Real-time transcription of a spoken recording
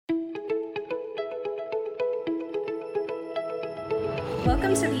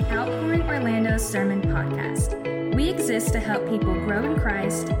Welcome to the Outpouring Orlando Sermon Podcast. We exist to help people grow in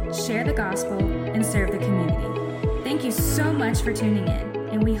Christ, share the gospel, and serve the community. Thank you so much for tuning in,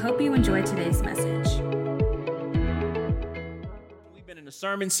 and we hope you enjoy today's message. We've been in a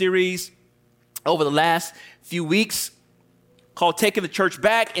sermon series over the last few weeks called Taking the Church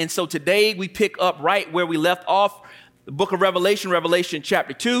Back, and so today we pick up right where we left off, the book of Revelation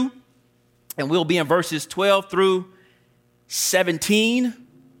chapter 2, and we'll be in verses 12 through 17. And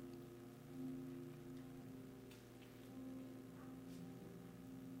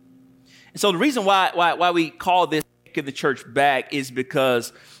so the reason why we call this Taking the Church Back is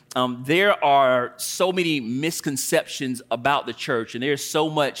because there are so many misconceptions about the church, and there's so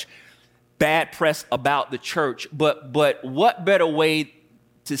much bad press about the church. But what better way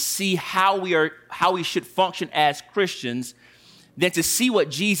to see how we should function as Christians than to see what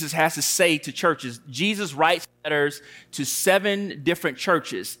Jesus has to say to churches. Jesus writes letters to 7 different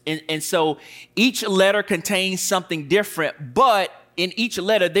churches. And so each letter contains something different, but in each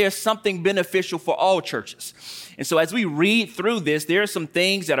letter, there's something beneficial for all churches. And so as we read through this, there are some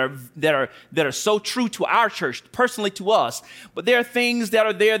things that are so true to our church, personally to us, but there are things that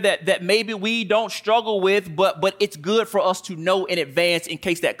are there that maybe we don't struggle with, but it's good for us to know in advance in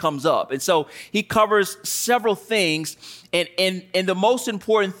case that comes up. And so he covers several things, and the most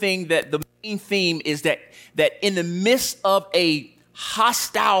important thing, that the main theme is that in the midst of a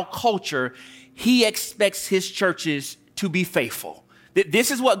hostile culture, he expects his churches to be faithful.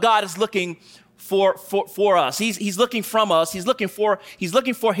 This is what God is looking for us. He's looking from us. He's looking for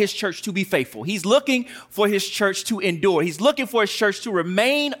his church to be faithful. He's looking for his church to endure. He's looking for his church to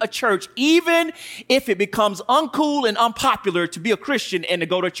remain a church, even if it becomes uncool and unpopular to be a Christian and to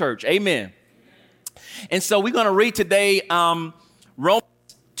go to church. Amen. And so we're going to read today Romans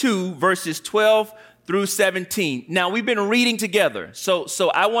 2, verses 12 through 17. Now, we've been reading together. So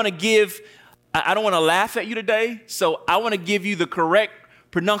I want to I don't want to laugh at you today, so I want to give you the correct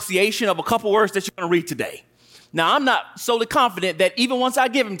pronunciation of a couple words that you're going to read today. Now, I'm not solely confident that even once I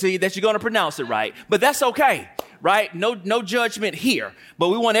give them to you that you're going to pronounce it right, but that's okay, right? No judgment here, but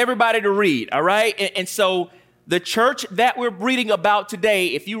we want everybody to read, all right? And so the church that we're reading about today,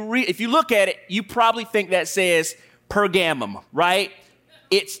 if you look at it, you probably think that says Pergamum, right?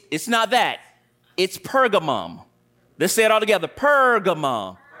 It's not that. It's Pergamum. Let's say it all together.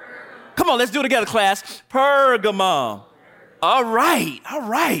 Pergamum. Come on, let's do it together, class. Pergamum. All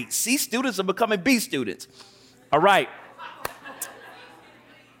right. C students are becoming B students. All right.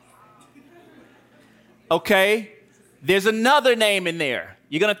 Okay. There's another name in there.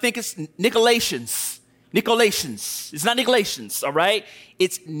 You're going to think it's Nicolaitans. It's not Nicolaitans, all right?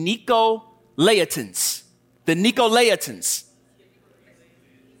 It's Nicolaitans. The Nicolaitans.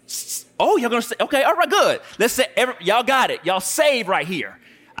 Oh, you're going to say, okay, all right, good. Let's say, y'all got it. Y'all saved right here.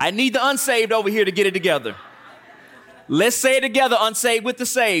 I need the unsaved over here to get it together. Let's say it together, unsaved with the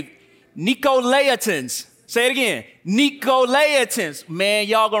saved. Nicolaitans. Say it again. Nicolaitans. Man,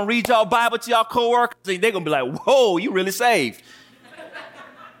 y'all going to read y'all Bible to y'all coworkers, and they're going to be like, whoa, you really saved.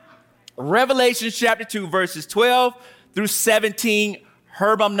 Revelation chapter 2, verses 12 through 17.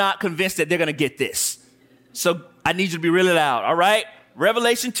 Herb, I'm not convinced that they're going to get this. So I need you to be really loud, all right?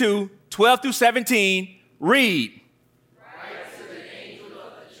 Revelation 2, 12 through 17. Read.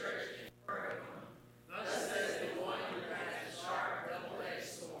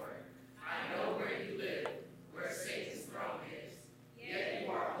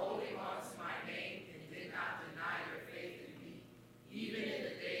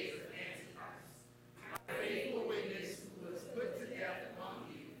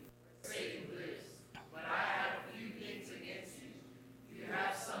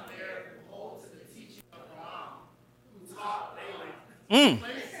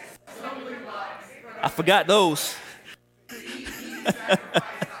 I forgot those.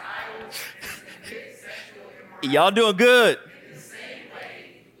 Y'all doing good.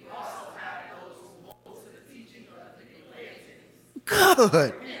 Good.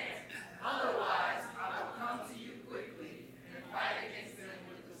 Otherwise, I will come to you quickly and fight against them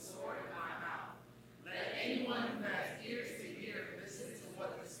with the sword of my mouth. Let anyone who has ears to hear listen to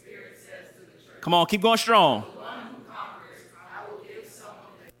what the Spirit says to the church. Come on, keep going strong.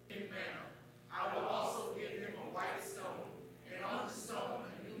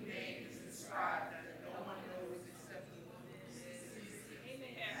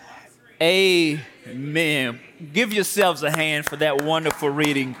 Amen. Give yourselves a hand for that wonderful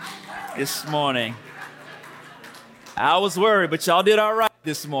reading this morning. I was worried, but y'all did all right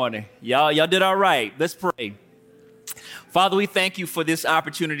this morning. Y'all did all right. Let's pray. Father, we thank you for this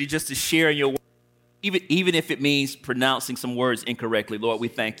opportunity just to share in your word. even if it means pronouncing some words incorrectly. Lord, we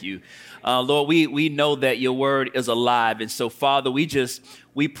thank you. Lord, we know that your word is alive. And so, Father,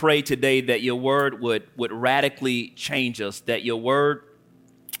 we pray today that your word would radically change us, that your word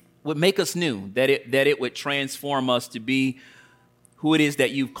would make us new, that it would transform us to be who it is that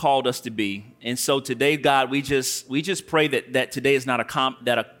you've called us to be. And so today, God, we just pray that today is not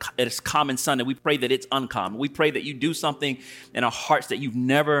it's common Sunday. We pray that it's uncommon. We pray that you do something in our hearts that you've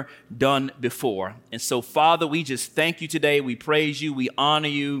never done before. And so, Father, we just thank you today. We praise you. We honor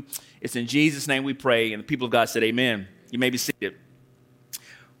you. It's in Jesus' name we pray. And the people of God said, amen. You may be seated.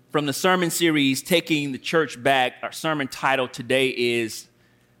 From the sermon series, Taking the Church Back, our sermon title today is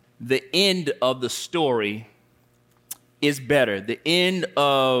The End of the Story is Better. The end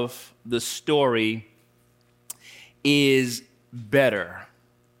of the story is better.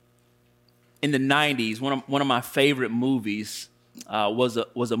 In the 90s, one of my favorite movies was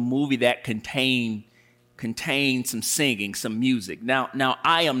a movie that contained some singing, some music. Now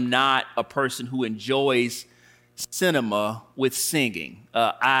I am not a person who enjoys cinema with singing.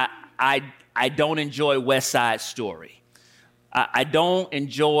 I don't enjoy West Side Story. I don't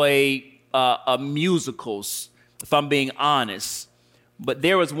enjoy musicals, if I'm being honest. But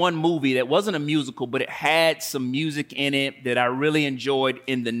there was one movie that wasn't a musical, but it had some music in it that I really enjoyed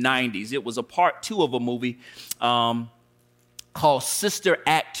in the 90s. It was a part 2 of a movie called Sister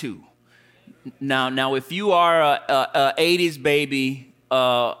Act 2. Now, if you are a 80s baby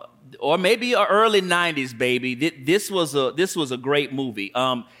or maybe an early 90s baby, this was a great movie.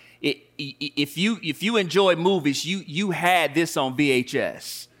 If you enjoy movies, you had this on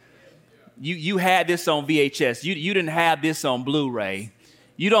VHS. You had this on VHS. You didn't have this on Blu-ray.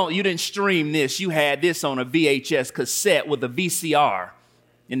 You didn't stream this. You had this on a VHS cassette with a VCR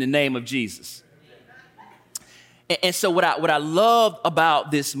in the name of Jesus. And so what I loved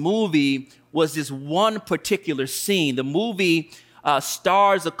about this movie was this one particular scene. The movie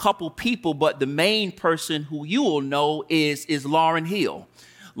stars a couple people, but the main person who you will know is Lauryn Hill.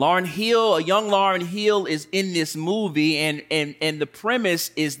 Lauryn Hill, a young Lauryn Hill, is in this movie, and the premise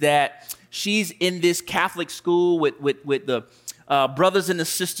is that she's in this Catholic school with the brothers and the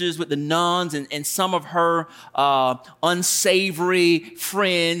sisters, with the nuns and some of her unsavory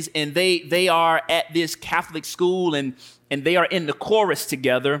friends, and they are at this Catholic school, and they are in the chorus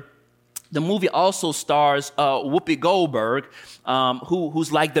together. The movie also stars Whoopi Goldberg,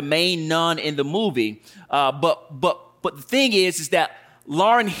 who's like the main nun in the movie. But the thing is that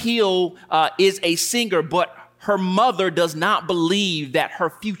Lauryn Hill is a singer, but her mother does not believe that her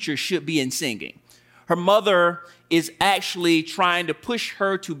future should be in singing. Her mother is actually trying to push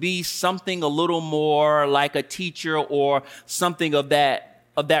her to be something a little more like a teacher or something of that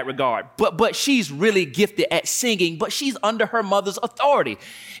regard. But she's really gifted at singing, but she's under her mother's authority.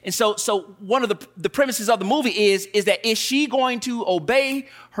 And so one of the premises of the movie is that is she going to obey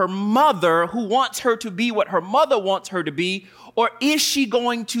her mother, who wants her to be what her mother wants her to be, or is she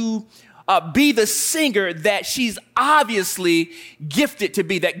going to be the singer that she's obviously gifted to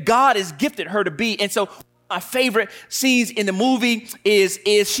be, that God has gifted her to be? And so my favorite scenes in the movie is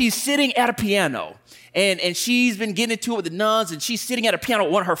she's sitting at a piano, and she's been getting into it with the nuns, and she's sitting at a piano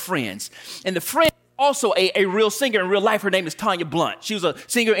with one of her friends. And the friend is also a real singer in real life. Her name is Tanya Blunt. She was a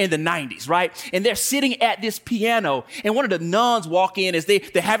singer in the 90s, right? And they're sitting at this piano, and one of the nuns walk in as they're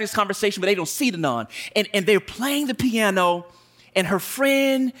having this conversation, but they don't see the nun. And they're playing the piano, and her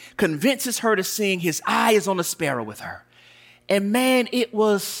friend convinces her to sing His Eye is on a Sparrow with her. And man, it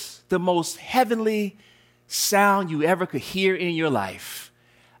was the most heavenly sound you ever could hear in your life.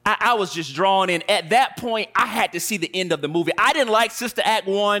 I was just drawn in. At that point, I had to see the end of the movie. I didn't like Sister Act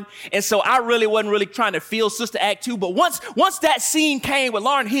 1, and so I wasn't really trying to feel Sister Act 2. But once that scene came with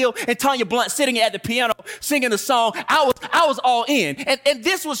Lauryn Hill and Tanya Blunt sitting at the piano singing the song, I was all in. And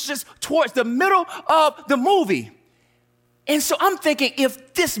this was just towards the middle of the movie. And so I'm thinking,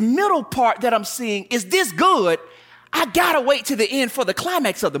 if this middle part that I'm seeing is this good, I gotta wait to the end for the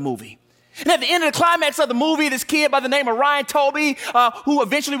climax of the movie. And at the end of the climax of the movie, this kid by the name of Ryan Toby, who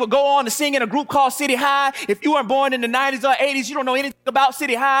eventually would go on to sing in a group called City High. If you weren't born in the 90s or 80s, you don't know anything about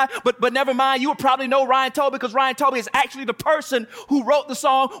City High, but never mind, you would probably know Ryan Toby, because Ryan Toby is actually the person who wrote the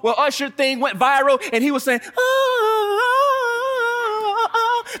song where Usher thing went viral, and he was saying,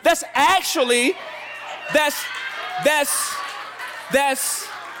 That's actually, That's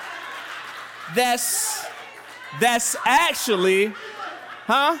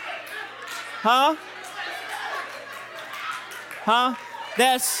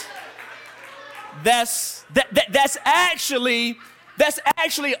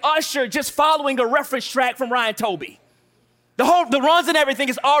actually Usher just following a reference track from Ryan Toby. The runs and everything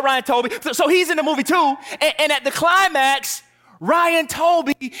is all Ryan Tobey. So he's in the movie too. And at the climax, Ryan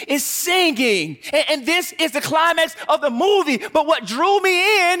Tobey is singing. And this is the climax of the movie. But what drew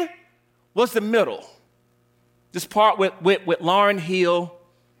me in was the middle. This part with Lauryn Hill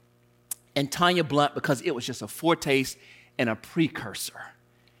and Tanya Blunt, because it was just a foretaste and a precursor.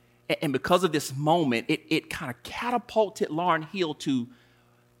 And because of this moment, it kind of catapulted Lauryn Hill to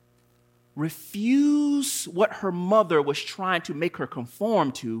refuse what her mother was trying to make her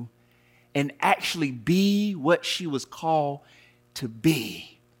conform to and actually be what she was called to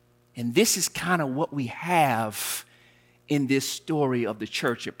be. And this is kind of what we have in this story of the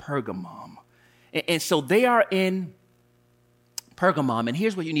church at Pergamum. And so they are in Pergamum, and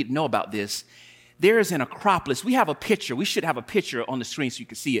here's what you need to know about this. There is an Acropolis. We have a picture. We should have a picture on the screen so you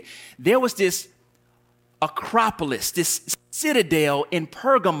can see it. There was this Acropolis, this citadel in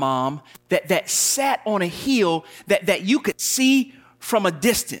Pergamum that sat on a hill that you could see from a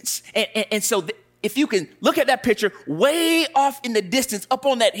distance. And so if you can look at that picture, way off in the distance, up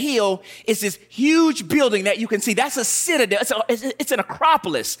on that hill, is this huge building that you can see. That's a citadel. It's an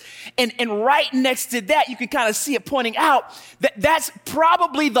Acropolis. And right next to that, you can kind of see it pointing out that's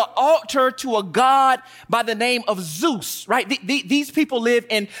probably the altar to a god by the name of Zeus, right? These people live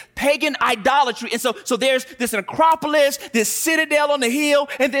in pagan idolatry. And so there's this Acropolis, this citadel on the hill,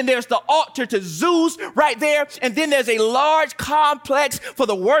 and then there's the altar to Zeus right there. And then there's a large complex for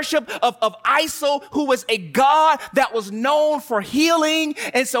the worship of Isis, who was a god that was known for healing.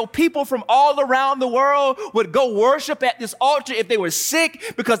 And so people from all around the world would go worship at this altar if they were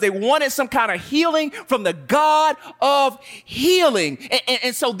sick, because they wanted some kind of healing from the god of healing.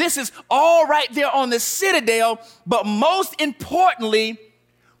 And so this is all right there on the citadel. But most importantly,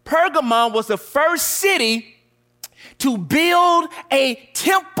 Pergamum was the first city to build a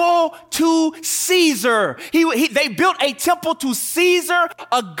temple to Caesar. They built a temple to Caesar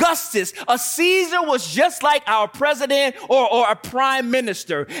Augustus. A Caesar was just like our president or a prime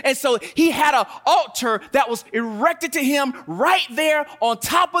minister. And so he had an altar that was erected to him right there on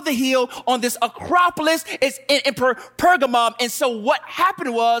top of the hill on this Acropolis in Pergamum. And so what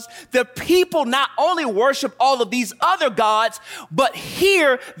happened was the people not only worshiped all of these other gods, but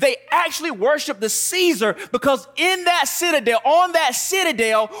here they actually worshiped the Caesar, because in that citadel, on that citadel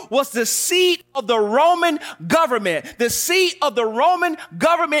was the seat of the Roman government. The seat of the Roman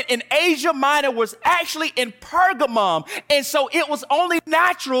government in Asia Minor was actually in Pergamum. And so it was only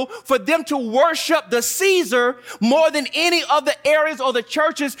natural for them to worship the Caesar more than any of the areas or the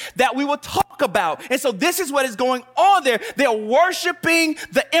churches that we will talk about. And so this is what is going on there. They're worshiping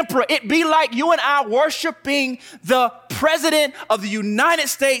the emperor. It'd be like you and I worshiping the president of the United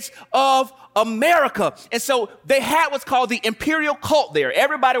States of America. And so they had what's called the imperial cult there.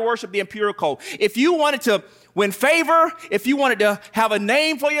 Everybody worshiped the imperial cult. If you wanted to win favor, if you wanted to have a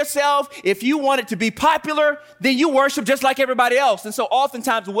name for yourself, if you wanted to be popular, then you worship just like everybody else. And so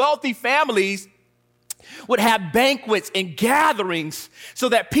oftentimes wealthy families would have banquets and gatherings so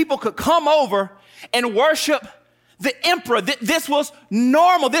that people could come over and worship the emperor. This was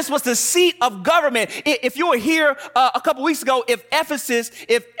normal. This was the seat of government. If you were here a couple weeks ago, if Ephesus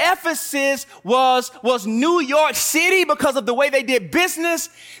was New York City because of the way they did business,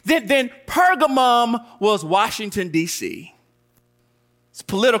 then Pergamum was Washington, D.C. It's a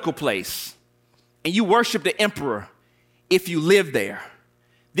political place. And you worship the emperor if you live there.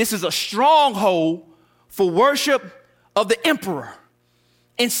 This is a stronghold for worship of the emperor.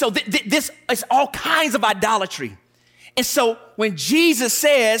 And so this is all kinds of idolatry. And so when Jesus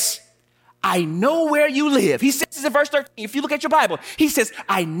says, I know where you live, he says this in verse 13. If you look at your Bible, he says,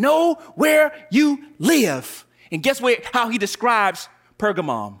 I know where you live. And guess how he describes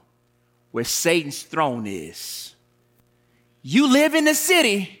Pergamum? Where Satan's throne is. You live in the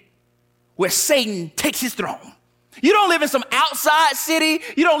city where Satan takes his throne. You don't live in some outside city.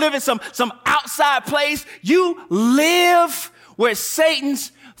 You don't live in some outside place. You live where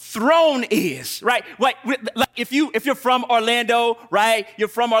Satan's throne is, right? Like if you're from Orlando, right? You're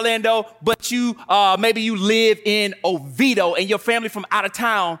from Orlando, but you maybe you live in Oviedo, and your family from out of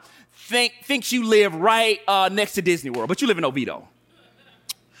town thinks you live right next to Disney World, but you live in Oviedo.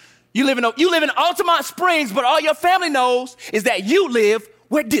 You live in Altamont Springs, but all your family knows is that you live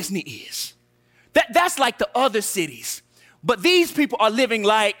where Disney is. That's like the other cities. But these people are living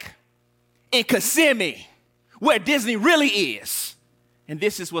like in Kissimmee, where Disney really is. And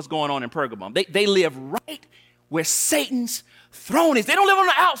this is what's going on in Pergamum. They live right where Satan's throne is. They don't live on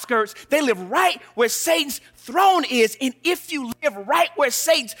the outskirts. They live right where Satan's throne is. And if you live right where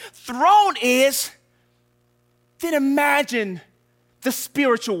Satan's throne is, then imagine the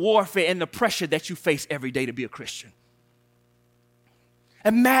spiritual warfare and the pressure that you face every day to be a Christian.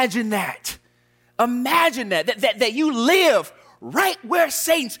 Imagine that. Imagine that you live right where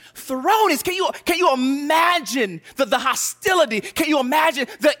Satan's throne is. Can you imagine the hostility? Can you imagine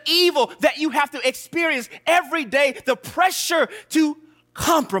the evil that you have to experience every day, the pressure to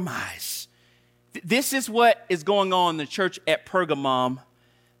compromise? This is what is going on in the church at Pergamum.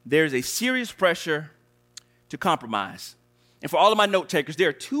 There's a serious pressure to compromise. And for all of my note takers, there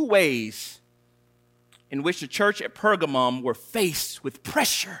are two ways in which the church at Pergamum were faced with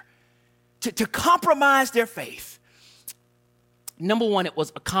pressure to compromise their faith. Number one, it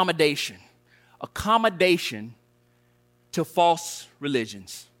was accommodation to false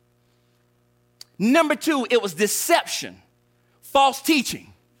religions. Number two, it was deception, false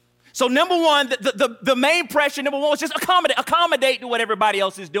teaching. So number one, the main pressure, number one, was just accommodate to what everybody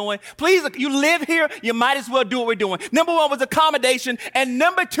else is doing. Please, you live here, you might as well do what we're doing. Number one was accommodation, and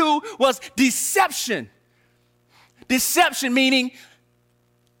number two was deception. Deception meaning,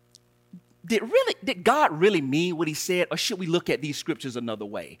 did God really mean what he said, or should we look at these scriptures another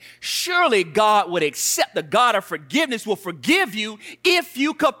way? Surely God would accept, the God of forgiveness will forgive you if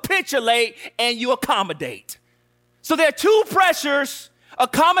you capitulate and you accommodate. So there are two pressures,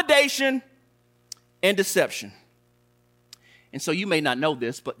 accommodation and deception. And so you may not know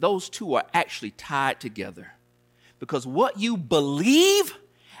this, but those two are actually tied together, because what you believe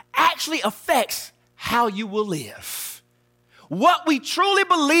actually affects how you will live. What we truly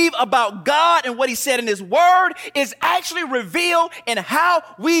believe about God and what he said in his word is actually revealed in how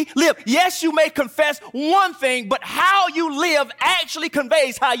we live. Yes, you may confess one thing, but how you live actually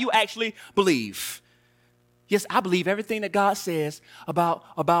conveys how you actually believe. Yes, I believe everything that God says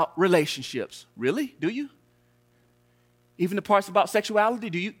about relationships. Really? Do you? Even the parts about sexuality?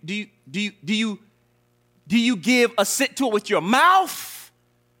 Do you give assent to it with your mouth?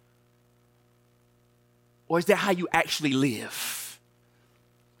 Or is that how you actually live?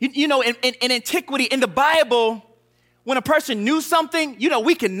 You know, in antiquity, in the Bible, when a person knew something, you know,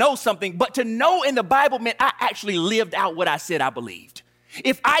 we can know something, but to know in the Bible meant I actually lived out what I said I believed.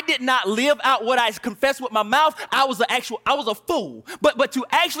 If I did not live out what I confessed with my mouth, I was a fool. But to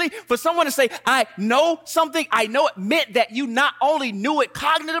actually, for someone to say, I know something, I know it, meant that you not only knew it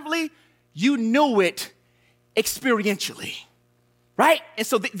cognitively, you knew it experientially. Right? And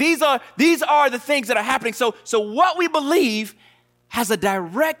so these are the things that are happening. So what we believe has a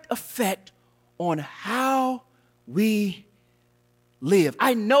direct effect on how we live.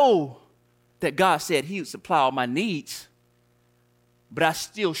 I know that God said he would supply all my needs, but I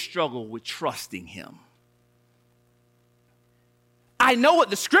still struggle with trusting him. I know what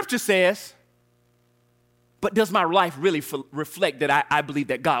the scripture says, but does my life really reflect that I believe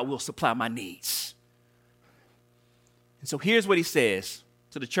that God will supply my needs? And so here's what he says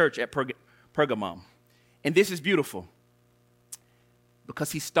to the church at Pergamum. And this is beautiful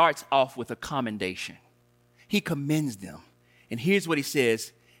because he starts off with a commendation. He commends them. And here's what he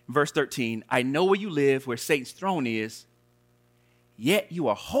says in verse 13. I know where you live, where Satan's throne is, yet you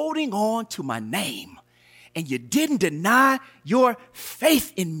are holding on to my name, and you didn't deny your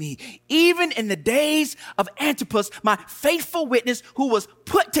faith in me, even in the days of Antipas, my faithful witness, who was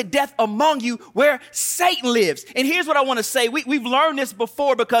put to death among you where Satan lives. And here's what I want to say. We've learned this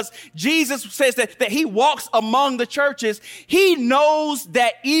before, because Jesus says that he walks among the churches. He knows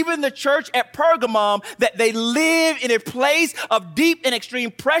that even the church at Pergamum, that they live in a place of deep and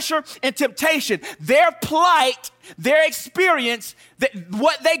extreme pressure and temptation. Their plight, their experience, that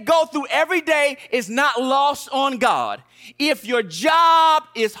what they go through every day is not lost on God. If your job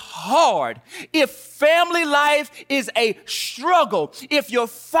is hard, if family life is a struggle, if your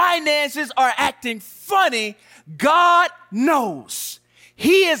finances are acting funny, God knows.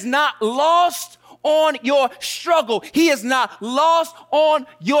 He is not lost on your struggle. He is not lost on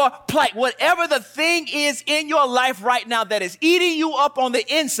your plight. Whatever the thing is in your life right now that is eating you up on the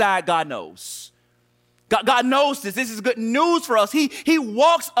inside, God knows. God knows this. This is good news for us. He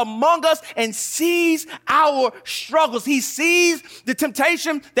walks among us and sees our struggles. He sees the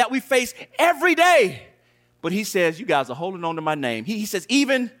temptation that we face every day. But he says, you guys are holding on to my name. He says,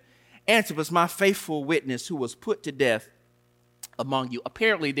 even Antipas, my faithful witness, who was put to death among you.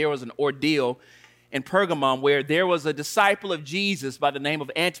 Apparently, there was an ordeal in Pergamum where there was a disciple of Jesus by the name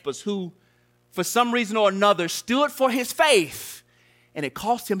of Antipas who, for some reason or another, stood for his faith, and it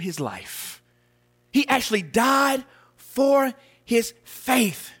cost him his life. He actually died for his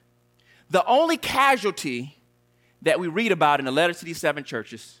faith. The only casualty that we read about in the letter to these 7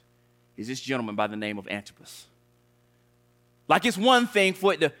 churches is this gentleman by the name of Antipas. Like, it's one thing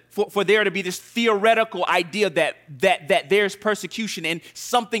for there to be this theoretical idea that there's persecution and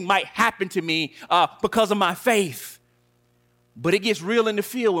something might happen to me because of my faith. But it gets real in the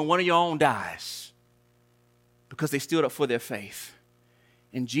field when one of your own dies because they stood up for their faith.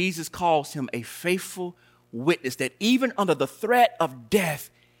 And Jesus calls him a faithful witness that even under the threat of death,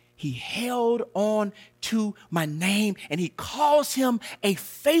 he held on to my name, and he calls him a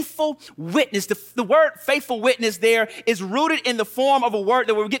faithful witness. The word faithful witness there is rooted in the form of a word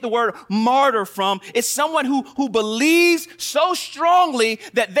that we get the word martyr from. It's someone who believes so strongly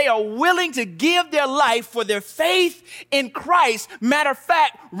that they are willing to give their life for their faith in Christ. Matter of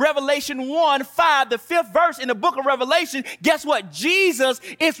fact, Revelation 1:5, the 5th verse in the book of Revelation, guess what? Jesus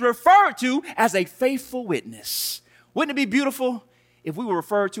is referred to as a faithful witness. Wouldn't it be beautiful if we were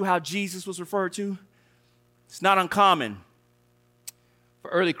referred to how Jesus was referred to? It's not uncommon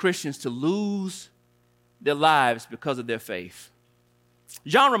for early Christians to lose their lives because of their faith.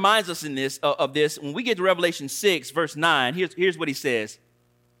 John reminds us of this when we get to Revelation 6, verse 9. Here's what he says.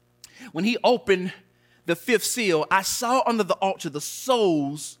 When he opened the 5th seal, I saw under the altar the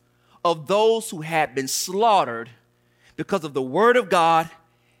souls of those who had been slaughtered because of the word of God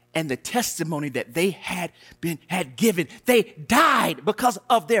and the testimony that they had given. They died because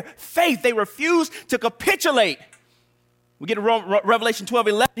of their faith. They refused to capitulate. We get to Revelation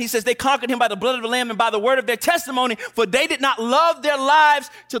 12:11. He says they conquered him by the blood of the Lamb and by the word of their testimony, for they did not love their lives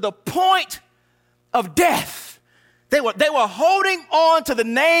to the point of death. They were holding on to the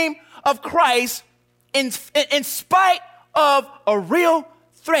name of Christ in spite of a real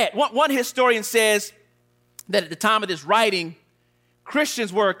threat. One historian says that at the time of this writing,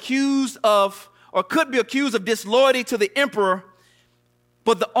 Christians were accused of, or could be accused of, disloyalty to the emperor,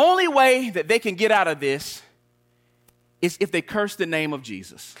 but the only way that they can get out of this is if they curse the name of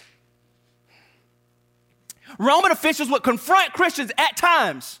Jesus. Roman officials would confront Christians at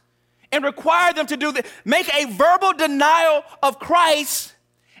times and require them to do this, make a verbal denial of Christ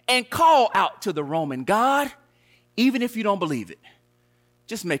and call out to the Roman God, even if you don't believe it.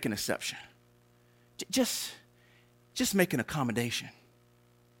 Just make an exception. Just make an accommodation.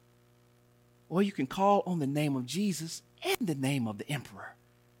 Or you can call on the name of Jesus and the name of the emperor.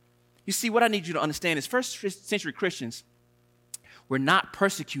 You see, what I need you to understand is first century Christians were not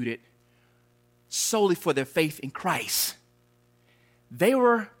persecuted solely for their faith in Christ. They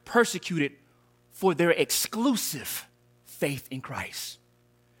were persecuted for their exclusive faith in Christ.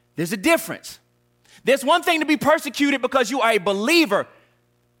 There's a difference. There's one thing to be persecuted because you are a believer,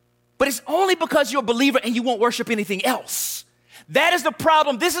 but it's only because you're a believer and you won't worship anything else. That is the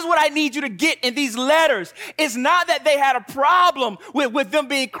problem. This is what I need you to get in these letters. It's not that they had a problem with them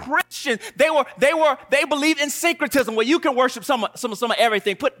being Christian. They believed in syncretism, where you can worship some of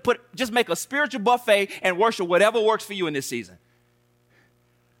everything. Just make a spiritual buffet and worship whatever works for you in this season.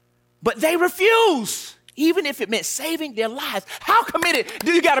 But they refuse, even if it meant saving their lives. How committed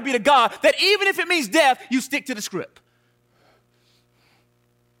do you got to be to God that even if it means death, you stick to the script?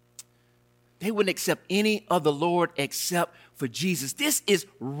 They wouldn't accept any other Lord except for Jesus. This is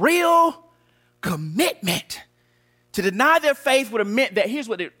real commitment. To deny their faith would have meant that, here's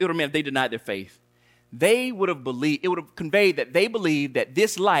what it would have meant if they denied their faith. They would have believed, it would have conveyed that they believe that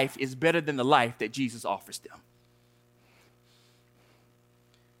this life is better than the life that Jesus offers them.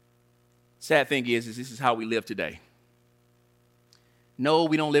 Sad thing is this is how we live today. No,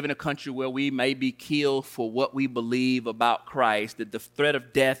 we don't live in a country where we may be killed for what we believe about Christ, that the threat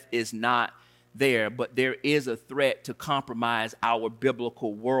of death is not there, but there is a threat to compromise our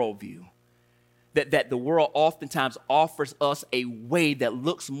biblical worldview. That the world oftentimes offers us a way that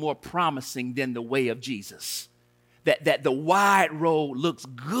looks more promising than the way of Jesus. That the wide road looks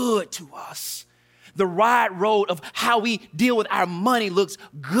good to us. The wide road of how we deal with our money looks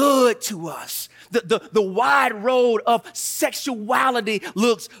good to us. The wide road of sexuality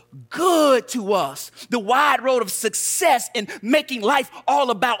looks good to us. The wide road of success and making life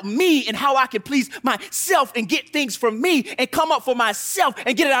all about me and how I can please myself and get things for me and come up for myself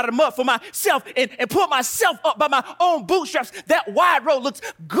and get it out of the mud for myself and put myself up by my own bootstraps. That wide road looks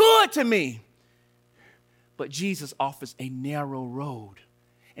good to me. But Jesus offers a narrow road.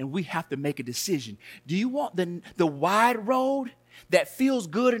 And we have to make a decision. Do you want the wide road that feels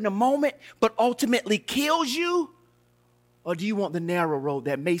good in the moment but ultimately kills you? Or do you want the narrow road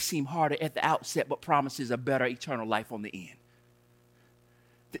that may seem harder at the outset but promises a better eternal life on the end?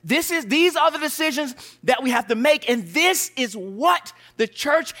 These are the decisions that we have to make, and this is what the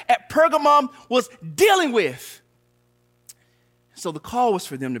church at Pergamum was dealing with. So the call was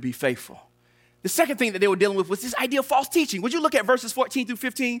for them to be faithful. The second thing that they were dealing with was this idea of false teaching. Would you look at verses 14 through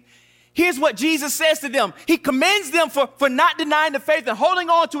 15? Here's what Jesus says to them. He commends them for not denying the faith and holding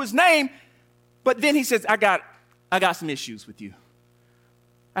on to his name. But then he says, I got some issues with you.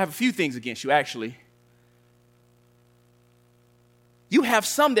 I have a few things against you, actually. you have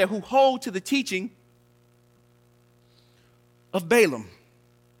some there who hold to the teaching of Balaam,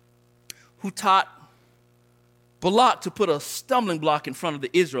 who taught Balak to put a stumbling block in front of the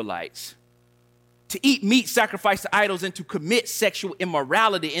Israelites, to eat meat sacrificed to idols, and to commit sexual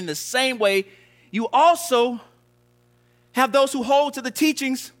immorality. In the same way, you also have those who hold to the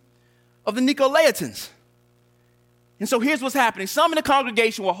teachings of the Nicolaitans. And so here's what's happening. Some in the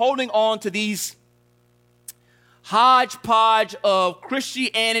congregation were holding on to these hodgepodge of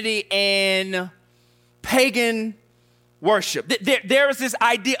Christianity and pagan worship. There is this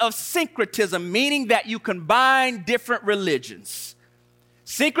idea of syncretism, meaning that you combine different religions.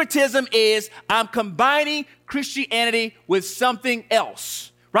 Syncretism is I'm combining Christianity with something else.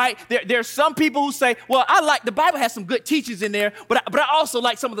 Right? There's some people who say, well, the Bible has some good teachings in there, but I also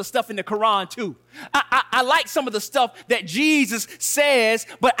like some of the stuff in the Quran too. I like some of the stuff that Jesus says,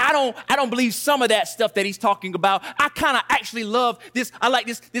 but I don't believe some of that stuff that he's talking about. I kind of actually love this. I like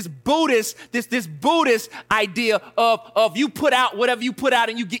this Buddhist idea of you put out whatever you put out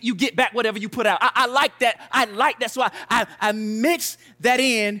and you get back whatever you put out. I like that. I like that. So I mix that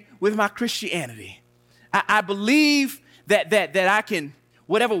in with my Christianity. I believe that I can.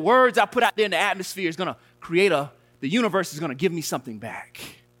 Whatever words I put out there in the atmosphere is going to create the universe is going to give me something back.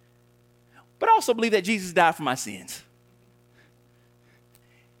 But I also believe that Jesus died for my sins.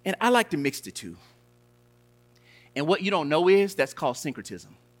 And I like to mix the two. And what you don't know is that's called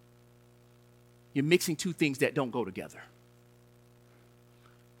syncretism. You're mixing two things that don't go together.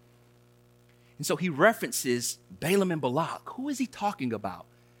 And so he references Balaam and Balak. Who is he talking about?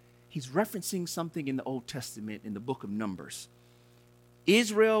 He's referencing something in the Old Testament in the book of Numbers.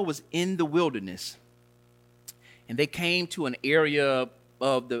 Israel was in the wilderness, and they came to an area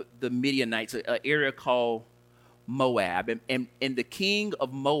of the Midianites, an area called Moab. And the king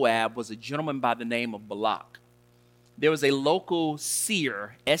of Moab was a gentleman by the name of Balak. There was a local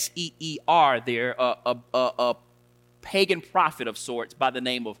seer, S-E-E-R there, a pagan prophet of sorts by the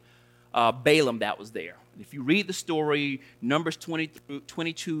name of Balaam that was there. If you read the story, Numbers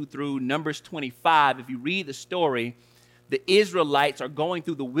 22 through Numbers 25, if you read the story, the Israelites are going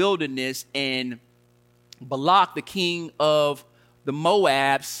through the wilderness, and Balak, the king of the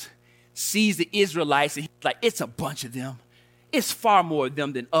Moabs, sees the Israelites, and he's like, it's a bunch of them. It's far more of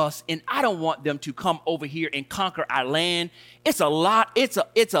them than us, and I don't want them to come over here and conquer our land. It's a lot. It's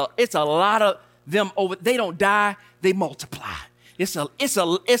a lot of them over. They don't die. They multiply. It's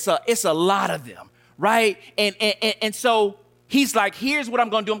a lot of them, right? And so he's like, here's what I'm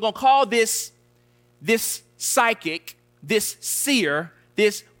going to do. I'm going to call this psychic, this seer,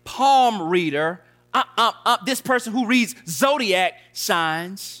 this palm reader, this person who reads zodiac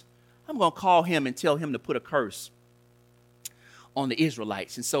signs. I'm going to call him and tell him to put a curse on the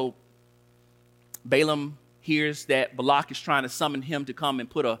Israelites. And so Balaam hears that Balak is trying to summon him to come and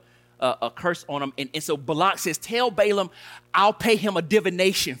put a curse on him. And so Balak says, tell Balaam, I'll pay him a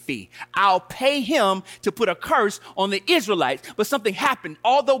divination fee. I'll pay him to put a curse on the Israelites. But something happened.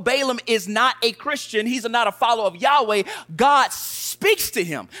 Although Balaam is not a Christian, he's not a follower of Yahweh, God speaks to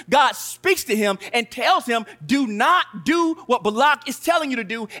him. God speaks to him and tells him, do not do what Balak is telling you to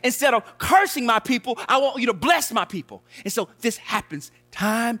do. Instead of cursing my people, I want you to bless my people. And so this happens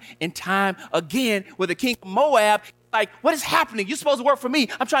time and time again with the king of Moab. Like, what is happening? You're supposed to work for me.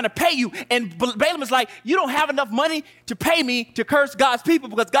 I'm trying to pay you. And Balaam is like, you don't have enough money to pay me to curse God's people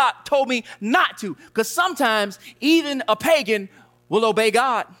because God told me not to. Because sometimes even a pagan will obey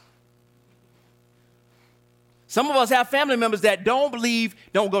God. Some of us have family members that don't believe,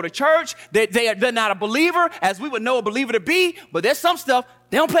 don't go to church. They're not a believer, as we would know a believer to be. But there's some stuff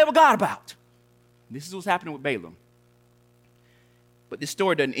they don't play with God about. This is what's happening with Balaam. But this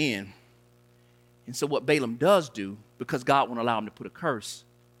story doesn't end. And so what Balaam does do, because God won't allow him to put a curse,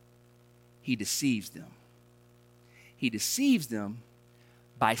 he deceives them. He deceives them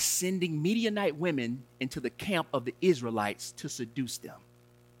by sending Midianite women into the camp of the Israelites to seduce them.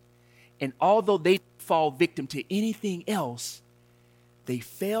 And although they fall victim to anything else, they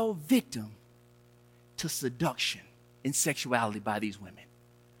fell victim to seduction and sexuality by these women.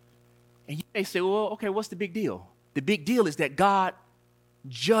 And you may say, well, okay, what's the big deal? The big deal is that God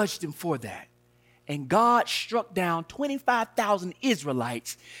judged them for that. And God struck down 25,000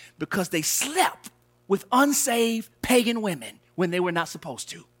 Israelites because they slept with unsaved pagan women when they were not supposed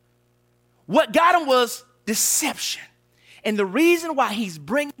to. What got them was deception. And the reason why he's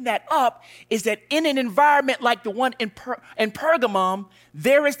bringing that up is that in an environment like the one in Pergamum,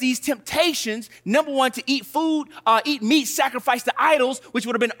 there is these temptations. Number one, to eat food, eat meat sacrificed to idols, which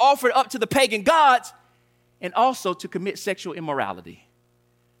would have been offered up to the pagan gods, and also to commit sexual immorality.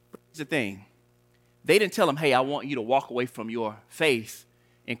 But here's the thing. They didn't tell him, hey, I want you to walk away from your faith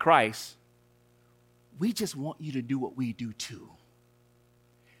in Christ. We just want you to do what we do too.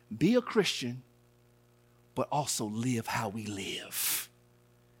 Be a Christian, but also live how we live.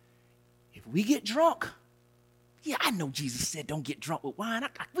 If we get drunk, yeah, I know Jesus said don't get drunk with wine.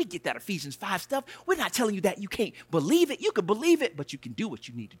 We get that Ephesians 5 stuff. We're not telling you that you can't believe it. You can believe it, but you can do what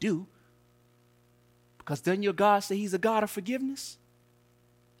you need to do. Because doesn't your God say he's a God of forgiveness?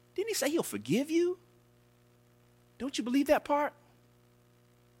 Didn't he say he'll forgive you? Don't you believe that part?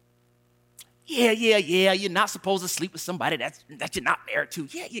 Yeah, you're not supposed to sleep with somebody that you're not married to.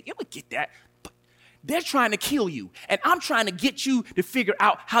 Yeah, we get that. But they're trying to kill you. And I'm trying to get you to figure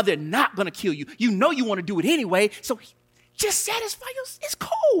out how they're not going to kill you. You know you want to do it anyway, so just satisfy yourself. It's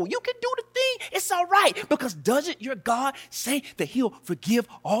cool. You can do the thing. It's all right. Because doesn't your God say that he'll forgive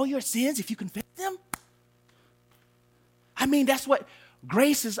all your sins if you confess them? I mean, that's what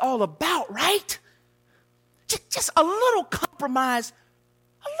grace is all about, right? Just a little compromise.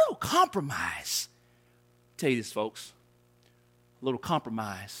 A little compromise. I'll tell you this, folks. A little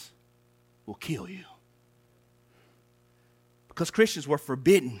compromise will kill you. Because Christians were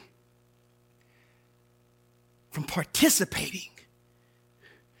forbidden from participating.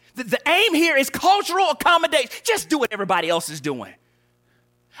 The aim here is cultural accommodation. Just do what everybody else is doing.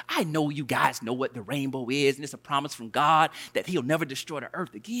 I know you guys know what the rainbow is, and it's a promise from God that he'll never destroy the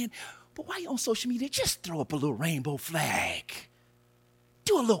earth again. But while you're on social media, just throw up a little rainbow flag.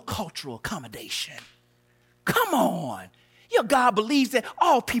 Do a little cultural accommodation. Come on. Your God believes that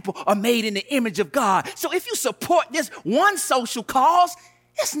all people are made in the image of God. So if you support this one social cause,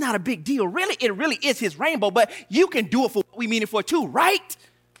 it's not a big deal. Really, it really is his rainbow, but you can do it for what we mean it for too, right?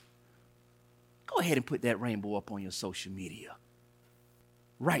 Go ahead and put that rainbow up on your social media.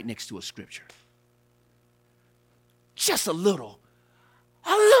 Right next to a scripture. Just a little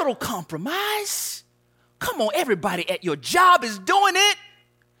compromise. Come on, everybody at your job is doing it.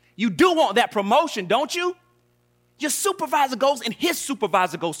 You do want that promotion, don't you? Your supervisor goes and his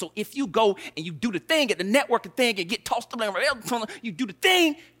supervisor goes. So if you go and you do the thing at the networking thing and get tossed around, you do the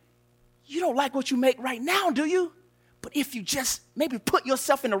thing, you don't like what you make right now, do you? But if you just maybe put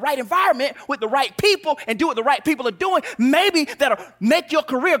yourself in the right environment with the right people and do what the right people are doing, maybe that'll make your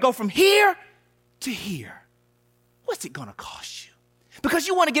career go from here to here. What's it going to cost you? Because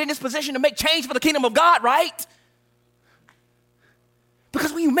you want to get in this position to make change for the kingdom of God, right?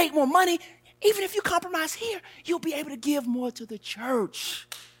 Because when you make more money, even if you compromise here, you'll be able to give more to the church.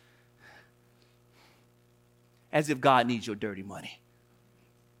 As if God needs your dirty money.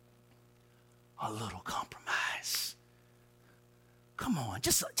 A little compromise. Come on,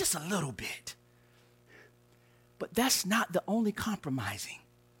 just a little bit. But that's not the only compromising.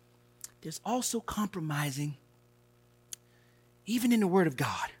 There's also compromising even in the Word of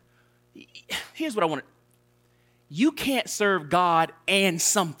God. Here's what I want to. You can't serve God and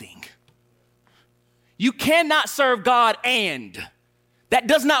something. You cannot serve God and. That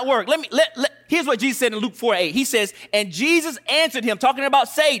does not work. Here's what Jesus said in Luke 4:8. He says, and Jesus answered him, talking about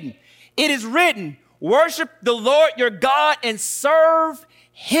Satan, it is written, worship the Lord your God and serve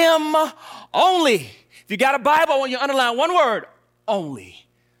him only. If you got a Bible, I want you to underline one word, only.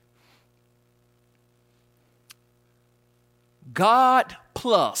 God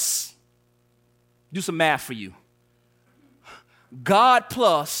plus, do some math for you. God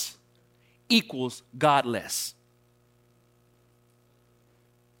plus equals God less.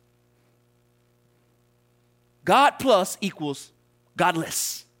 God plus equals God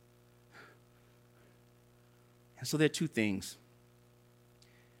less. And so there are two things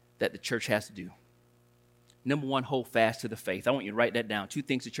that the church has to do. Number one, hold fast to the faith. I want you to write that down. Two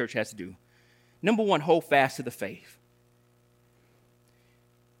things the church has to do. Number one, hold fast to the faith.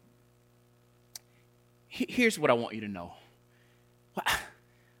 Here's what I want you to know.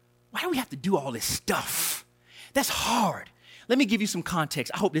 Why do we have to do all this stuff? That's hard. Let me give you some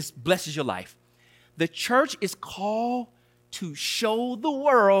context. I hope this blesses your life. The church is called to show the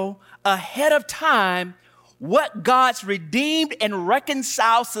world ahead of time what God's redeemed and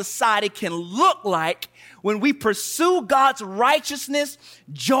reconciled society can look like when we pursue God's righteousness,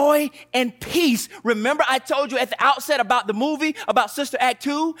 joy, and peace. Remember I told you at the outset about the movie, about Sister Act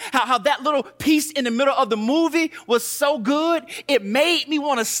 2, how that little piece in the middle of the movie was so good, it made me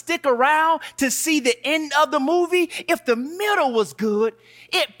want to stick around to see the end of the movie. If the middle was good,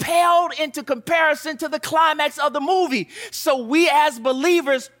 it paled into comparison to the climax of the movie. So we as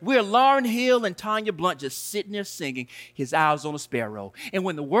believers, we're Lauryn Hill and Tanya Blunt just sitting there singing, his eyes on a sparrow. And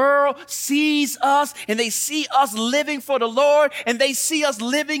when the world sees us and they see us living for the Lord and they see us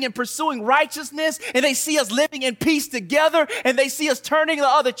living and pursuing righteousness and they see us living in peace together and they see us turning the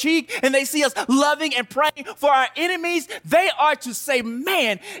other cheek and they see us loving and praying for our enemies, they are to say,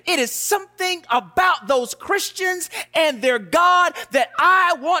 man, it is something about those Christians and their God that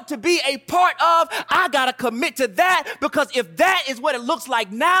I want to be a part of. I got to commit to that, because if that is what it looks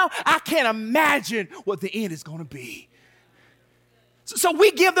like now, I can't imagine what the end is going to be. So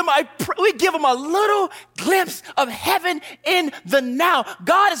we give them a little glimpse of heaven in the now.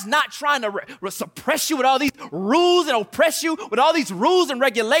 God is not trying to suppress you with all these rules and oppress you with all these rules and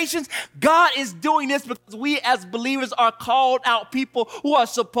regulations. God is doing this because we as believers are called out people who are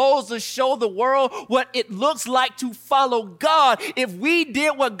supposed to show the world what it looks like to follow God. If we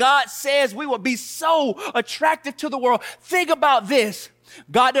did what God says, we would be so attractive to the world. Think about this.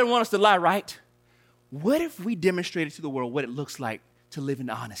 God doesn't want us to lie, right? What if we demonstrated to the world what it looks like to live in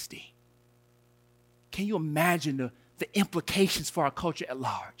honesty? Can you imagine the implications for our culture at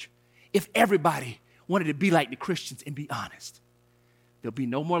large if everybody wanted to be like the Christians and be honest? There'll be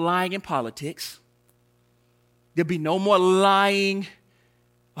no more lying in politics. There'll be no more lying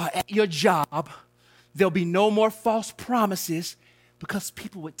at your job. There'll be no more false promises, because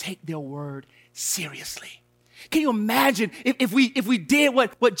people would take their word seriously. Can you imagine if we did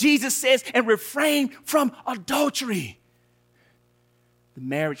what Jesus says and refrain from adultery? The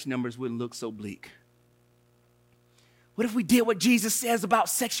marriage numbers wouldn't look so bleak. What if we did what Jesus says about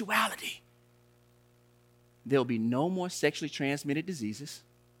sexuality? There'll be no more sexually transmitted diseases.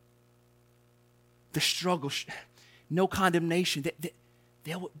 The struggle, no condemnation.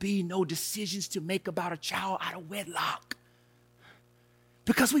 There would be no decisions to make about a child out of wedlock,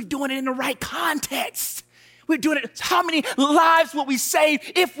 because we're doing it in the right context. We're doing it. How many lives will we save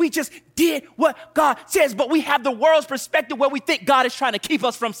if we just did what God says? But we have the world's perspective where we think God is trying to keep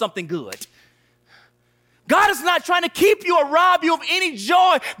us from something good. God is not trying to keep you or rob you of any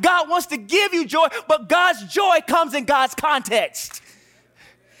joy. God wants to give you joy, but God's joy comes in God's context.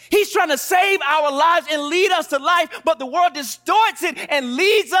 He's trying to save our lives and lead us to life, but the world distorts it and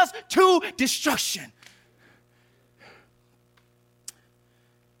leads us to destruction.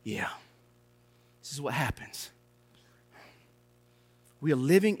 Yeah. This is what happens. We are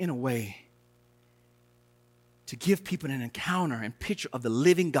living in a way to give people an encounter and picture of the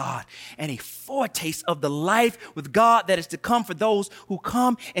living God and a foretaste of the life with God that is to come for those who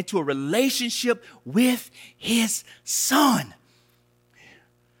come into a relationship with his Son. I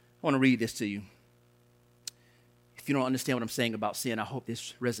want to read this to you. If you don't understand what I'm saying about sin, I hope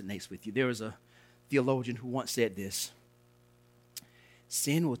this resonates with you. There was a theologian who once said this: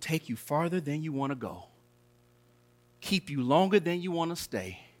 sin will take you farther than you want to go, keep you longer than you want to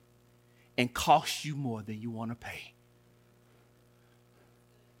stay, and cost you more than you want to pay.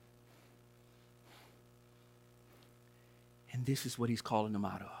 And this is what he's calling them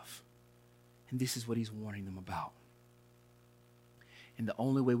out of. And this is what he's warning them about. And the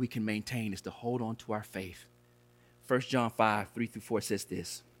only way we can maintain is to hold on to our faith. 1 John 5:3-4 says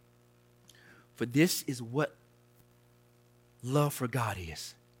this: for this is what love for God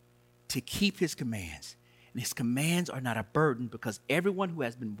is, to keep his commands. And his commands are not a burden, because everyone who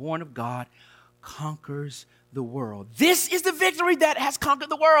has been born of God conquers the world. This is the victory that has conquered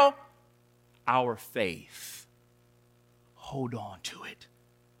the world: our faith. Hold on to it.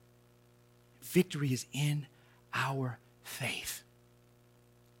 Victory is in our faith.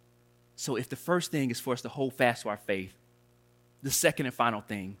 So if the first thing is for us to hold fast to our faith, the second and final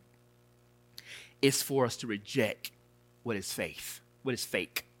thing is for us to reject what is faith, what is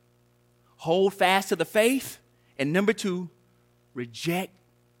fake. Hold fast to the faith. And number two, reject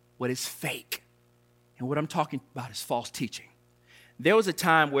what is fake. And what I'm talking about is false teaching. There was a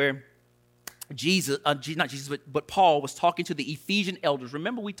time where but Paul was talking to the Ephesian elders.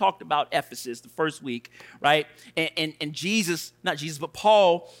 Remember, we talked about Ephesus the first week, right? And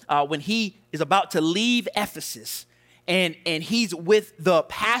Paul, when he is about to leave Ephesus, and he's with the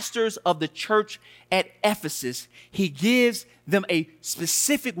pastors of the church at Ephesus, he gives them a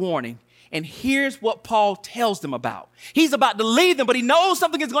specific warning. And here's what Paul tells them about. He's about to leave them, but he knows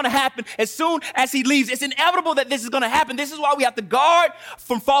something is going to happen as soon as he leaves. It's inevitable that this is going to happen. This is why we have to guard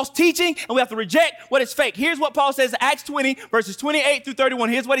from false teaching, and we have to reject what is fake. Here's what Paul says in Acts 20, verses 28-31.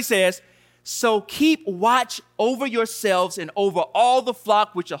 Here's what he says: so keep watch over yourselves and over all the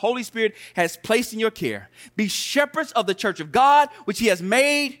flock which the Holy Spirit has placed in your care. Be shepherds of the church of God, which he has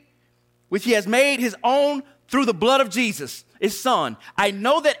made his own through the blood of Jesus, his Son. I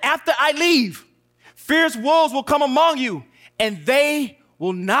know that after I leave, fierce wolves will come among you, and they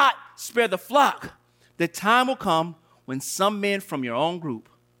will not spare the flock. The time will come when some men from your own group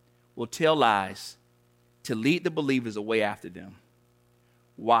will tell lies to lead the believers away after them.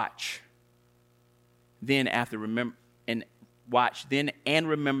 Watch. Then remember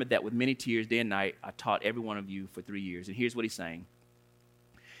that with many tears day and night I taught every one of you for 3 years. And here's what he's saying.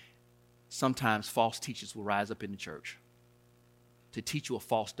 Sometimes false teachers will rise up in the church to teach you a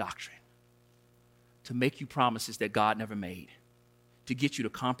false doctrine, to make you promises that God never made, to get you to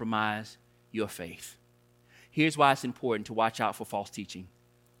compromise your faith. Here's why it's important to watch out for false teaching.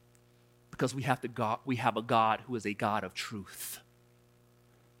 Because we have a God who is a God of truth.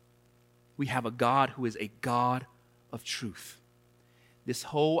 We have a God who is a God of truth. This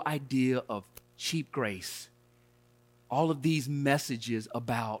whole idea of cheap grace, all of these messages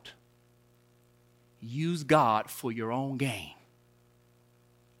about use God for your own gain.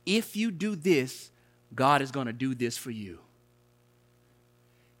 If you do this, God is going to do this for you.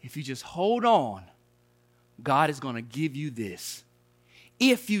 If you just hold on, God is going to give you this.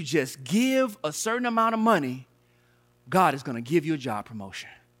 If you just give a certain amount of money, God is going to give you a job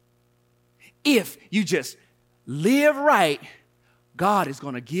promotion. If you just live right, God is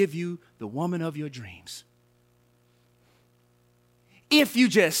going to give you the woman of your dreams. If you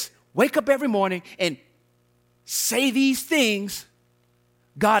just wake up every morning and say these things,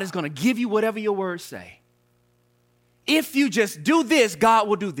 God is going to give you whatever your words say. If you just do this, God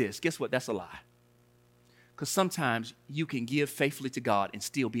will do this. Guess what? That's a lie. Because sometimes you can give faithfully to God and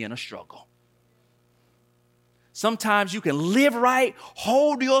still be in a struggle. Sometimes you can live right,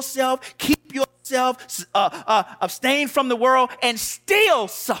 hold yourself, keep yourself, abstain from the world, and still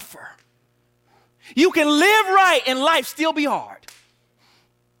suffer. You can live right and life still be hard.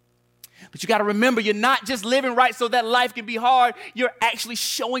 But you got to remember, you're not just living right so that life can be hard. You're actually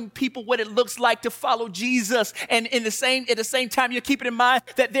showing people what it looks like to follow Jesus. And at the same time, you're keeping in mind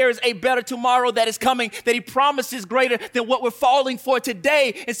that there is a better tomorrow that is coming, that he promises greater than what we're falling for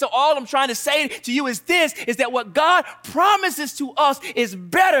today. And so all I'm trying to say to you is this, is that what God promises to us is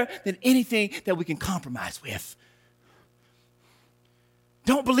better than anything that we can compromise with.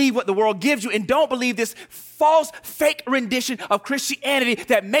 Don't believe what the world gives you, and don't believe this false, fake rendition of Christianity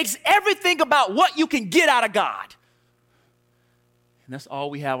that makes everything about what you can get out of God. And that's all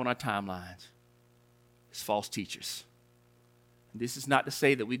we have on our timelines is false teachers. This is not to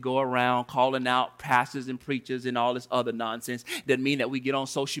say that we go around calling out pastors and preachers and all this other nonsense. Doesn't mean that we get on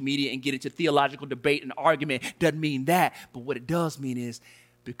social media and get into theological debate and argument. Doesn't mean that. But what it does mean is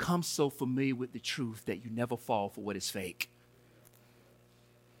become so familiar with the truth that you never fall for what is fake.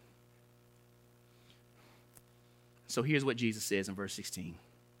 So here's what Jesus says in verse 16.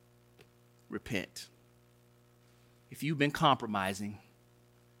 Repent. If you've been compromising,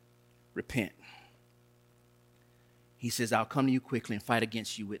 repent. He says, I'll come to you quickly and fight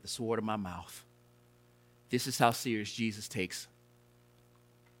against you with the sword of my mouth. This is how serious Jesus takes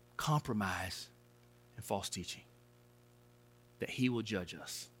compromise and false teaching. That he will judge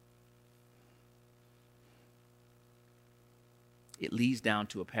us. It leads down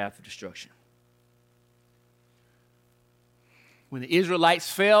to a path of destruction. When the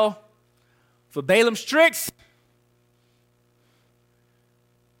Israelites fell for Balaam's tricks,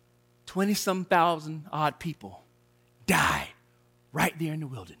 20-some thousand odd people died right there in the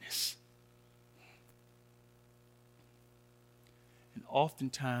wilderness. And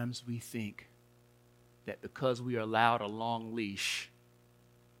oftentimes we think that because we are allowed a long leash,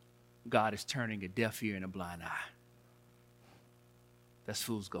 God is turning a deaf ear and a blind eye. That's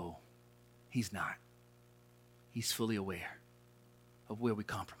fool's gold. He's not. He's fully aware of where we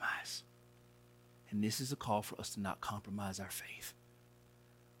compromise. And this is a call for us to not compromise our faith.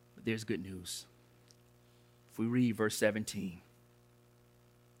 But there's good news. If we read verse 17,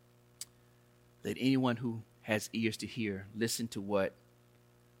 let anyone who has ears to hear listen to what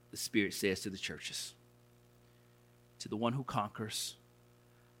the Spirit says to the churches. To the one who conquers,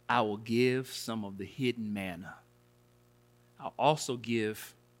 I will give some of the hidden manna. I'll also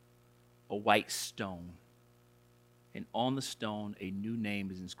give a white stone. And on the stone, a new name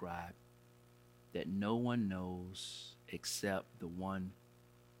is inscribed that no one knows except the one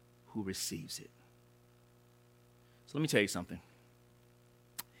who receives it. So let me tell you something.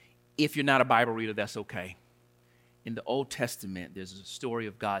 If you're not a Bible reader, that's okay. In the Old Testament, there's a story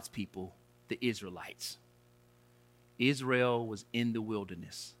of God's people, the Israelites. Israel was in the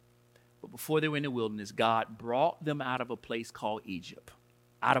wilderness. But before they were in the wilderness, God brought them out of a place called Egypt,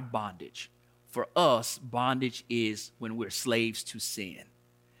 out of bondage. For us, bondage is when we're slaves to sin.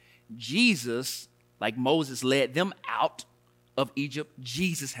 Jesus, like Moses led them out of Egypt,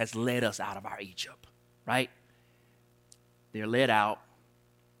 Jesus has led us out of our Egypt, right? They're led out,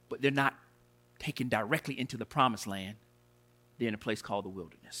 but they're not taken directly into the promised land, they're in a place called the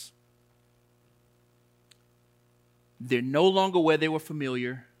wilderness. They're no longer where they were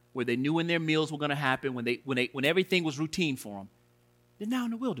familiar, where they knew when their meals were going to happen, when everything was routine for them. They're now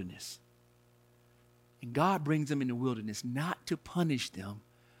in the wilderness. And God brings them in the wilderness not to punish them,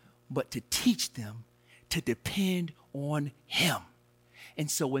 but to teach them to depend on Him. And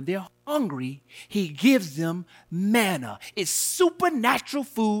so when they're hungry, He gives them manna. It's supernatural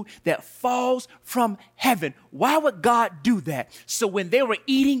food that falls from heaven. Why would God do that? So when they were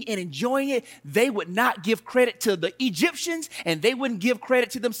eating and enjoying it, they would not give credit to the Egyptians and they wouldn't give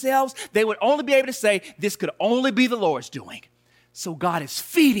credit to themselves. They would only be able to say, this could only be the Lord's doing. So God is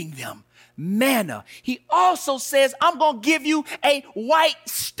feeding them manna. He also says, I'm going to give you a white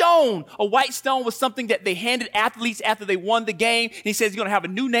stone. A white stone was something that they handed athletes after they won the game. And He says, you're going to have a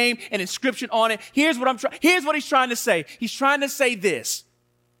new name and inscription on it. Here's what He's trying to say. He's trying to say this,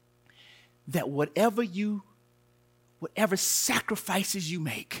 that whatever sacrifices you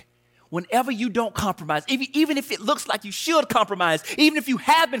make, whenever you don't compromise, even if it looks like you should compromise, even if you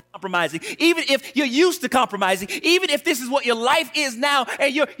have been compromising, even if you're used to compromising, even if this is what your life is now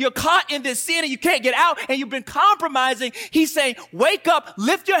and you're caught in this sin and you can't get out and you've been compromising, He's saying, wake up,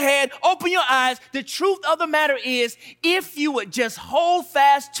 lift your head, open your eyes. The truth of the matter is, if you would just hold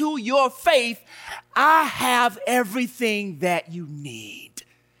fast to your faith, I have everything that you need.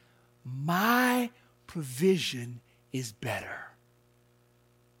 My provision is better.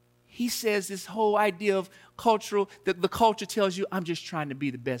 He says this whole idea of cultural, the culture tells you, I'm just trying to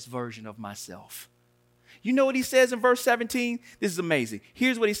be the best version of myself. You know what He says in verse 17? This is amazing.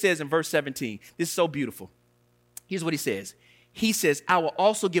 Here's what He says in verse 17. This is so beautiful. Here's what He says. He says, I will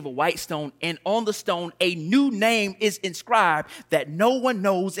also give a white stone, and on the stone a new name is inscribed that no one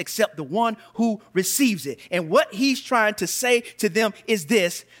knows except the one who receives it. And what He's trying to say to them is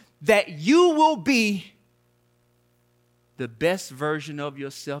this, that you will be the best version of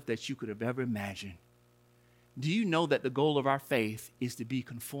yourself that you could have ever imagined. Do you know that the goal of our faith is to be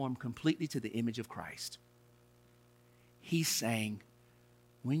conformed completely to the image of Christ? He's saying,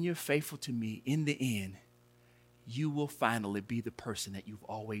 when you're faithful to me, in the end, you will finally be the person that you've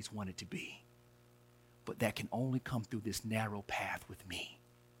always wanted to be. But that can only come through this narrow path with me.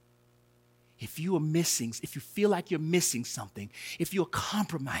 If you feel like you're missing something, if you're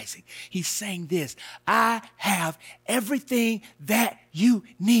compromising, He's saying this, I have everything that you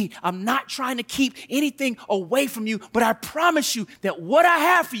need. I'm not trying to keep anything away from you, but I promise you that what I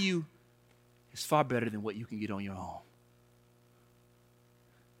have for you is far better than what you can get on your own.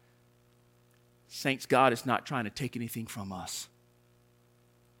 Saints, God is not trying to take anything from us.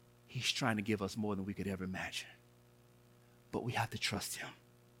 He's trying to give us more than we could ever imagine. But we have to trust Him.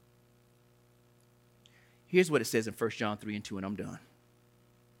 Here's what it says in 1 John 3:2, and I'm done.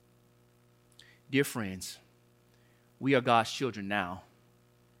 Dear friends, we are God's children now,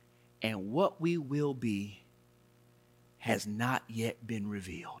 and what we will be has not yet been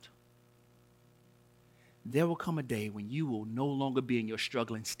revealed. There will come a day when you will no longer be in your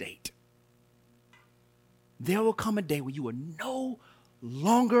struggling state. There will come a day when you are no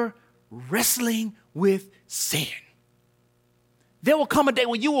longer wrestling with sin. There will come a day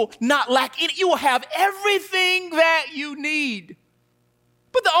when you will not lack any. You will have everything that you need.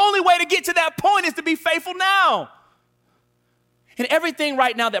 But the only way to get to that point is to be faithful now. And everything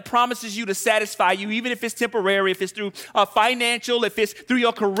right now that promises you to satisfy you, even if it's temporary, if it's through financial, if it's through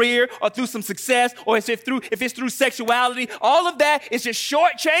your career or through some success, or if it's through sexuality, all of that is just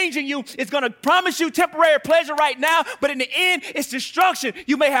shortchanging you. It's going to promise you temporary pleasure right now, but in the end, it's destruction.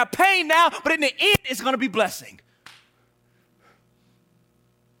 You may have pain now, but in the end, it's going to be blessing.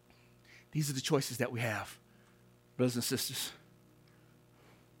 These are the choices that we have, brothers and sisters.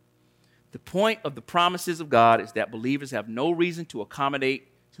 The point of the promises of God is that believers have no reason to accommodate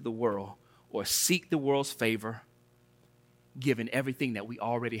to the world or seek the world's favor, given everything that we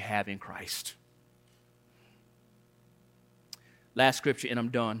already have in Christ. Last scripture, and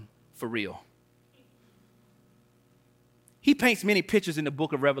I'm done for real. He paints many pictures in the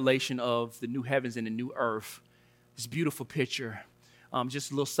book of Revelation of the new heavens and the new earth. This beautiful picture.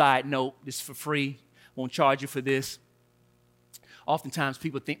 Just a little side note, this is for free. Won't charge you for this. Oftentimes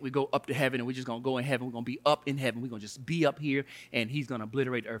people think we go up to heaven and we're just going to go in heaven. We're going to be up in heaven. We're going to just be up here and He's going to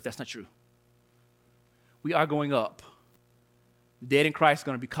obliterate the earth. That's not true. We are going up. The dead in Christ are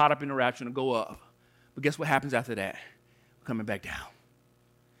going to be caught up in the rapture and go up. But guess what happens after that? We're coming back down.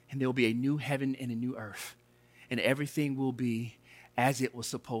 And there will be a new heaven and a new earth. And everything will be as it was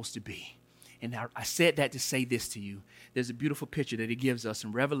supposed to be. And I said that to say this to you. There's a beautiful picture that he gives us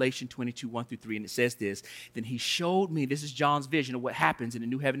in Revelation 22, 1-3, and it says this. Then he showed me, this is John's vision of what happens in the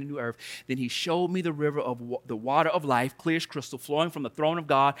new heaven and new earth. Then he showed me the river of the water of life, clear as crystal, flowing from the throne of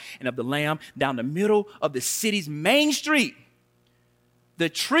God and of the Lamb down the middle of the city's main street. The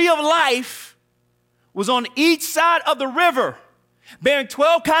tree of life was on each side of the river, bearing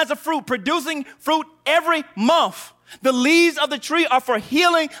 12 kinds of fruit, producing fruit every month. The leaves of the tree are for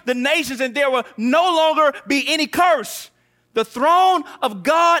healing the nations, and there will no longer be any curse. The throne of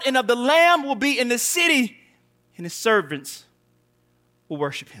God and of the Lamb will be in the city, and his servants will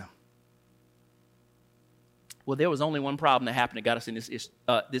worship him. Well, there was only one problem that happened that got us in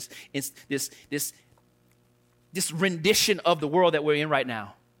this rendition of the world that we're in right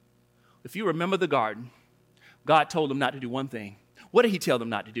now. If you remember the garden, God told them not to do one thing. What did he tell them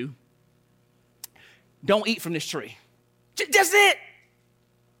not to do? Don't eat from this tree. That's it.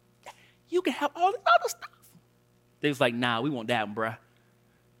 You can have all this other stuff. They was like, nah, we want that one, bruh.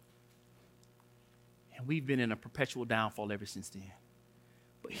 And we've been in a perpetual downfall ever since then.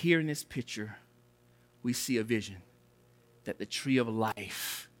 But here in this picture, we see a vision that the tree of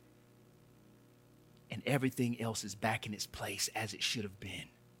life and everything else is back in its place as it should have been.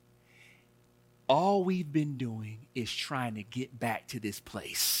 All we've been doing is trying to get back to this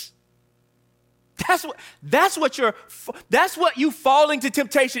place. That's what you falling to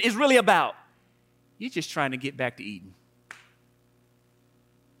temptation is really about. You're just trying to get back to Eden.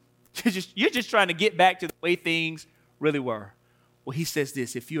 You're just trying to get back to the way things really were. Well, he says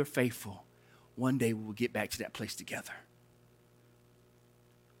this, if you're faithful, one day we will get back to that place together.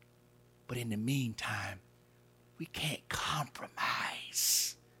 But in the meantime, we can't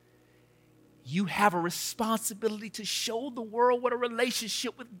compromise. You have a responsibility to show the world what a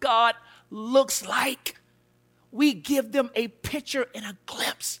relationship with God looks like. We give them a picture and a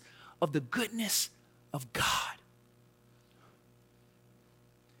glimpse of the goodness of God.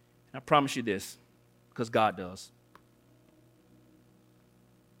 And I promise you this, because God does.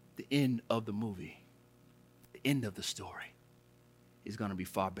 The end of the movie, the end of the story is going to be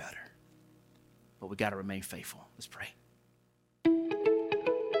far better. But we got to remain faithful. Let's pray.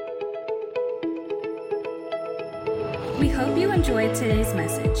 We hope you enjoyed today's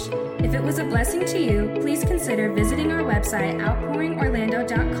message. If it was a blessing to you, please consider visiting our website,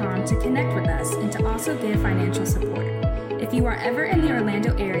 outpouringorlando.com, to connect with us and to also give financial support. If you are ever in the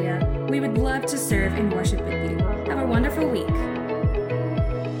Orlando area, we would love to serve and worship with you. Have a wonderful week.